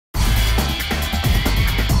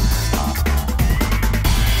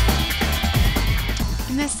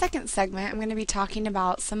this second segment, I'm going to be talking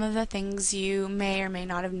about some of the things you may or may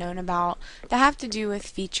not have known about that have to do with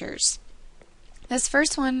features. This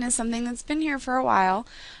first one is something that's been here for a while.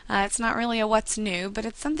 It's not really a what's new, but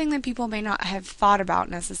it's something that people may not have thought about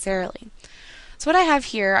necessarily. So what I have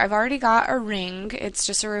here, I've already got a ring. It's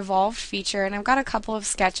just a revolved feature, and I've got a couple of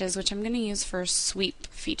sketches which I'm going to use for a sweep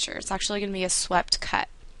feature. It's actually going to be a swept cut.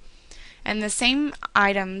 And the same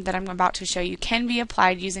item that I'm about to show you can be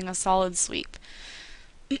applied using a solid sweep.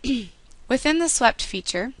 Within the swept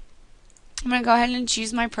feature, I'm going to go ahead and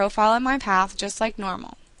choose my profile and my path just like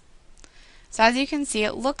normal. So as you can see,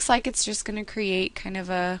 it looks like it's just going to create kind of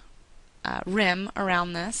a rim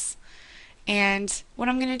around this. And what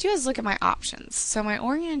I'm going to do is look at my options. So my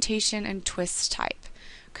orientation and twist type.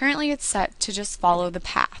 Currently it's set to just follow the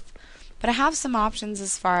path. But I have some options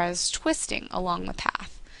as far as twisting along the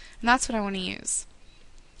path. And that's what I want to use.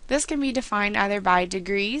 This can be defined either by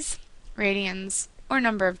degrees, radians, or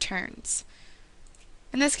number of turns.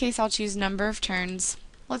 In this case, I'll choose number of turns.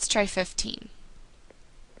 Let's try 15.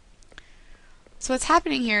 So what's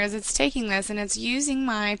happening here is it's taking this and it's using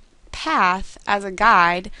my path as a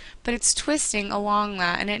guide, but it's twisting along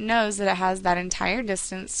that, and it knows that it has that entire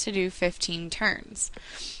distance to do 15 turns.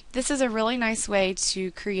 This is a really nice way to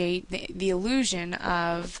create the illusion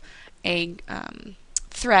of a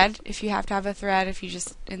thread, if you have to have a thread, if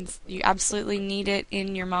you absolutely need it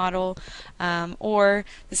in your model, or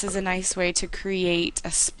this is a nice way to create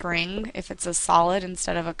a spring if it's a solid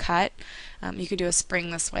instead of a cut. You could do a spring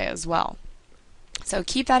this way as well. So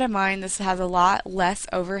keep that in mind. This has a lot less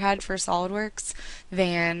overhead for SOLIDWORKS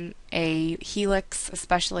than a helix,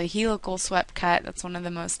 especially helical swept cut. That's one of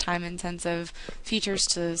the most time-intensive features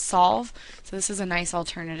to solve. So this is a nice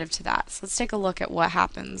alternative to that. So let's take a look at what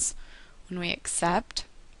happens when we accept.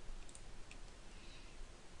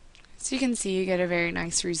 So you can see you get a very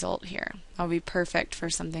nice result here. That'll be perfect for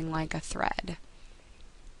something like a thread.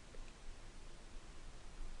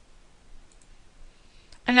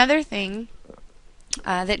 Another thing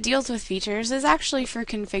that deals with features is actually for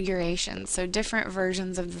configuration, so different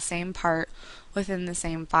versions of the same part within the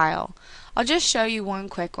same file. I'll just show you one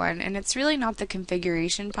quick one, and it's really not the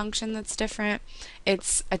configuration function that's different,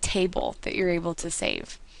 it's a table that you're able to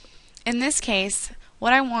save. In this case,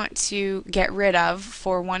 what I want to get rid of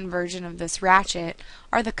for one version of this ratchet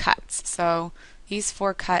are the cuts, so these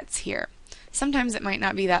 4 cuts here. Sometimes it might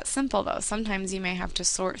not be that simple though. Sometimes you may have to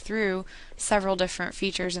sort through several different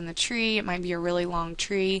features in the tree. It might be a really long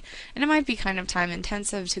tree, and it might be kind of time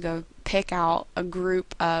intensive to go pick out a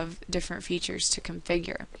group of different features to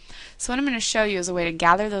configure. So what I'm going to show you is a way to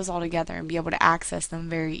gather those all together and be able to access them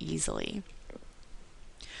very easily.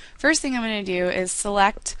 First thing I'm going to do is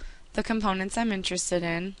select the components I'm interested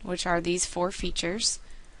in, which are these 4 features.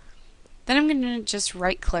 Then I'm going to just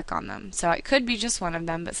right click on them. So it could be just one of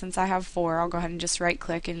them, but since I have 4, I'll go ahead and just right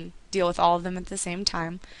click and deal with all of them at the same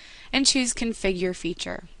time, and choose Configure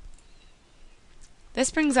Feature.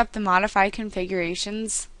 This brings up the Modify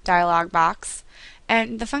Configurations dialog box,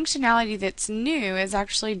 and the functionality that's new is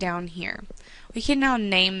actually down here. We can now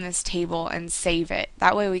name this table and save it.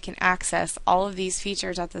 That way we can access all of these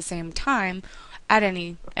features at the same time at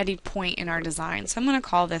any point in our design. So I'm going to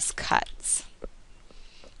call this Cuts.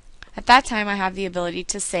 At that time I have the ability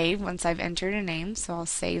to save once I've entered a name, so I'll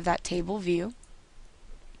save that table view.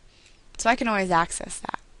 So I can always access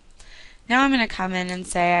that. Now I'm going to come in and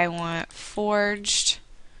say I want Forged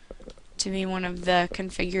to be one of the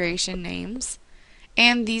configuration names,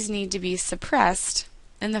 and these need to be suppressed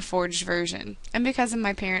in the forged version. And because of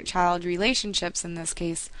my parent-child relationships in this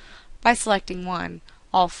case, by selecting one,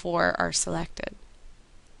 all 4 are selected.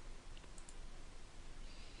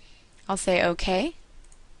 I'll say OK.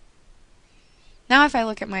 Now if I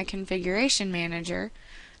look at my configuration manager,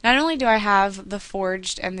 not only do I have the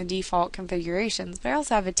forged and the default configurations, but I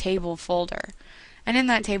also have a table folder. And in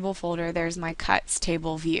that table folder there's my cuts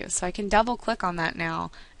table view. So I can double click on that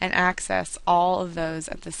now and access all of those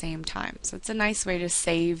at the same time. So it's a nice way to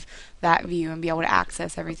save that view and be able to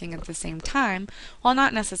access everything at the same time while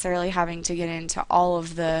not necessarily having to get into all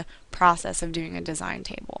of the process of doing a design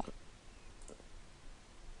table.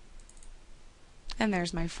 And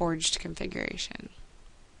there's my forged configuration.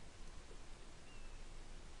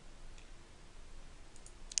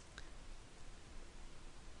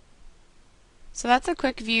 So that's a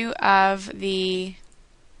quick view of the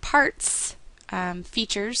parts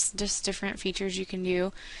features, just different features you can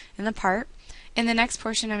do in the part. In the next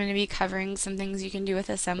portion I'm going to be covering some things you can do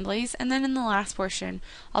with assemblies, and then in the last portion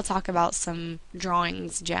I'll talk about some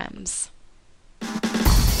drawings gems.